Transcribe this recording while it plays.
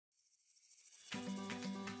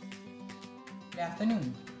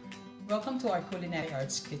afternoon. Welcome to our Culinary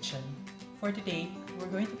Arts Kitchen. For today, we're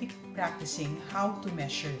going to be practicing how to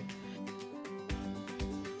measure.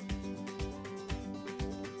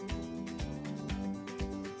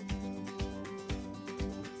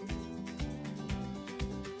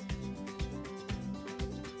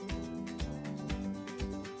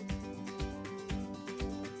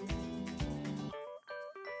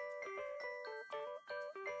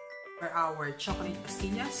 For our chocolate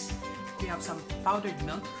pastillas, we have some powdered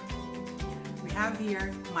milk. We have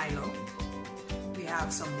here Milo. We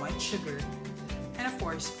have some white sugar, and of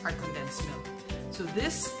course our condensed milk. So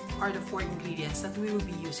these are the 4 ingredients that we will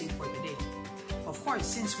be using for today. Of course,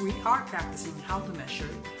 since we are practicing how to measure,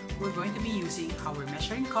 we're going to be using our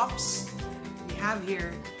measuring cups. We have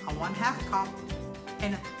here a 1/2 cup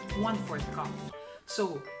and a 1/4 cup.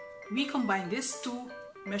 So we combine these 2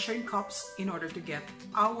 measuring cups in order to get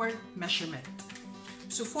our measurement.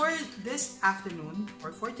 So for this afternoon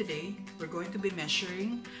or for today, we're going to be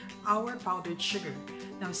measuring our powdered sugar.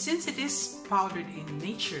 Now since it is powdered in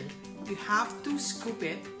nature, you have to scoop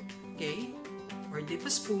it, okay, or dip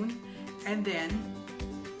a spoon and then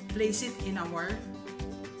place it in our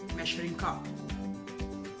measuring cup.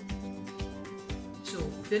 So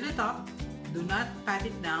fill it up, do not pat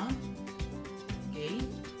it down, okay?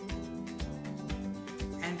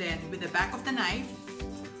 And then with the back of the knife,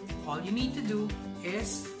 all you need to do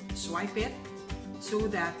is swipe it so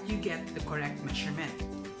that you get the correct measurement.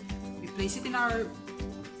 We place it in our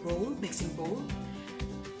bowl, mixing bowl.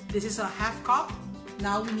 This is a 1/2 cup.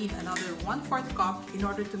 Now we need another 1/4 cup in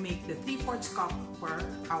order to make the 3/4 cup for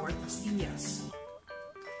our pastillas.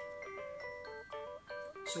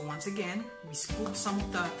 So once again, we scoop some of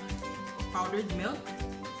the powdered milk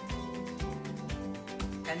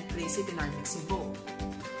and place it in our mixing bowl.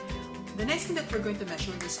 The next thing that we're going to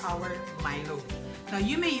measure is our Milo. Now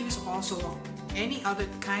you may use also any other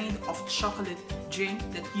kind of chocolate drink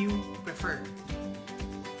that you prefer.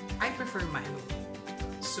 I prefer Milo.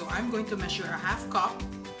 So I'm going to measure a 1/2 cup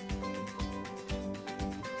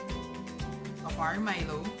of our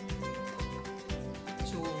Milo.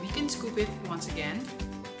 So we can scoop it once again.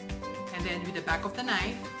 And then with the back of the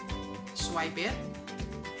knife, swipe it.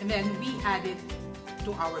 And then we add it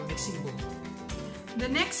to our mixing bowl. The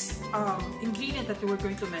next ingredient that we're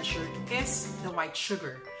going to measure is the white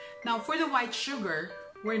sugar. Now for the white sugar,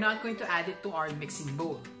 we're not going to add it to our mixing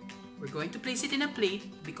bowl. We're going to place it in a plate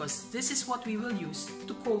because this is what we will use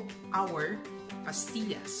to coat our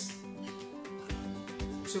pastillas.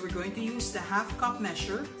 So we're going to use the 1/2 cup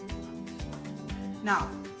measure. Now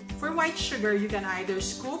for white sugar, you can either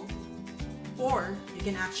scoop or you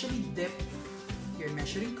can actually dip your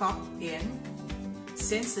measuring cup in,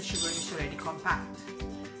 since the sugar is already compact.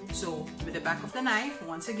 So with the back of the knife,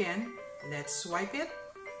 once again, let's swipe it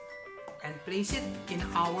and place it in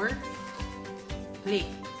our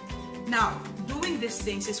plate. Now, doing these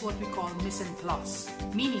things is what we call mise en place,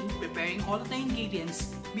 meaning preparing all of the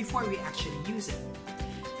ingredients before we actually use it.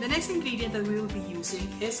 The next ingredient that we will be using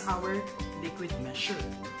is our liquid measure.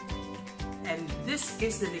 And this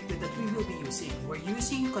is the liquid that we will be using. We're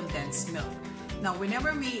using condensed milk. Now,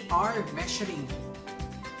 whenever we are measuring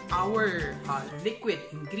our liquid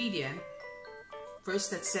ingredient,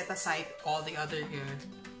 first let's set aside all the other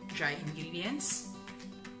dry ingredients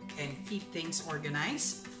and keep things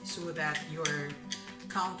organized so that your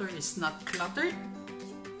counter is not cluttered.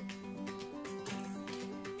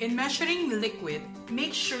 In measuring liquid,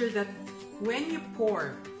 make sure that when you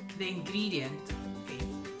pour the ingredient, okay,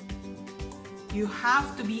 you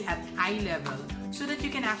have to be at eye level so that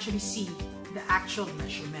you can actually see the actual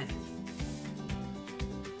measurement.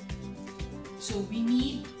 So we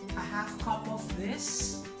need a 1/2 cup of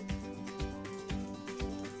this.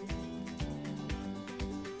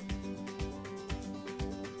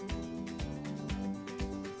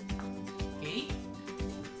 Okay.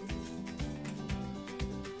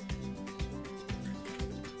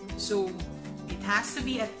 So it has to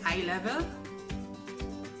be at eye level.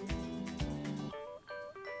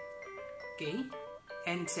 Okay.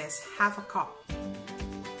 And it says 1/2 cup.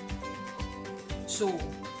 So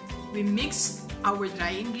we mix our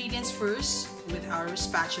dry ingredients first with our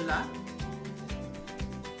spatula.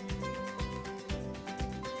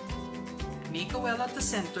 Make a well at the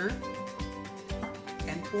center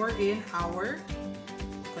and pour in our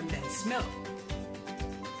condensed milk.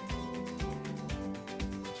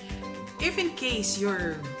 If in case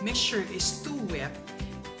your mixture is too wet,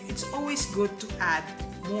 it's always good to add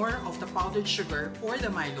more of the powdered sugar or the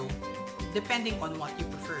Milo, depending on what you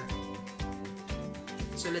prefer.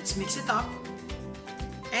 So let's mix it up,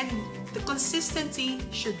 and the consistency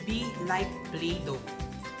should be like Play-Doh.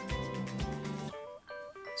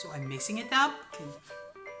 So I'm mixing it up. Okay.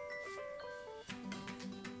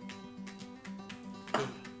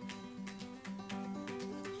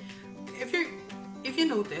 If you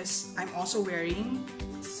notice, I'm also wearing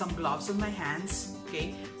some gloves on my hands,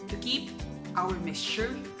 okay, to keep our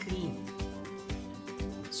mixture clean.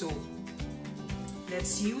 So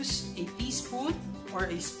let's use a teaspoon or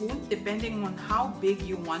a spoon depending on how big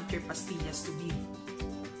you want your pastillas to be.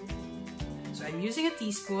 So I'm using a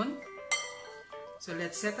teaspoon. So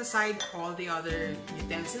let's set aside all the other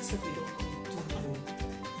utensils that we don't need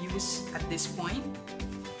to use at this point.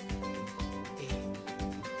 Okay.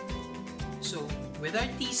 So with our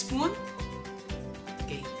teaspoon,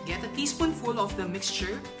 okay, get a teaspoonful of the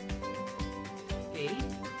mixture, okay,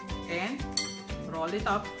 and roll it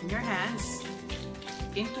up in your hands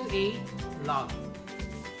into a log.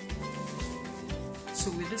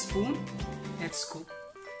 So with the spoon, let's scoop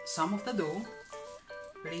some of the dough,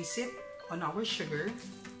 place it on our sugar,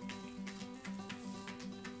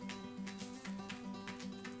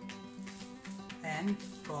 and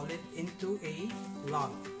roll it into a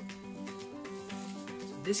log.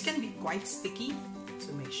 This can be quite sticky,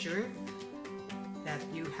 so make sure that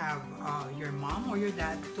you have your mom or your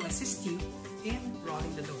dad to assist you in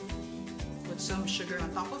rolling the dough. Put some sugar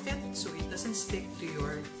on top of it so it doesn't stick to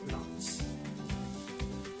your logs.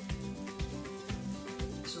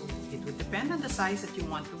 So it would depend on the size that you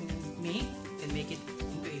want to make, and make it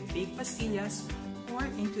into a big pastillas or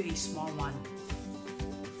into a small one.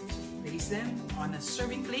 So place them on a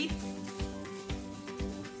serving plate.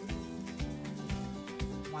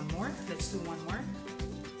 One more. Let's do one more.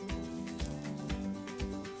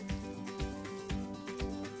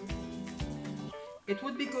 It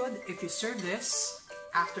would be good if you serve this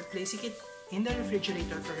after placing it in the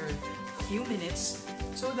refrigerator for a few minutes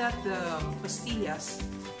so that the pastillas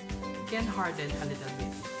can harden a little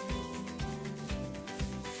bit.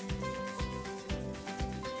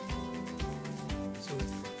 So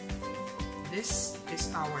this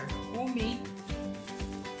is our homemade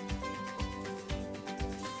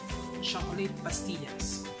chocolate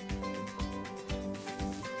pastillas.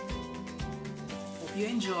 Hope you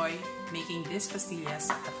enjoy making these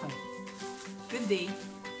pastillas at home. Good day!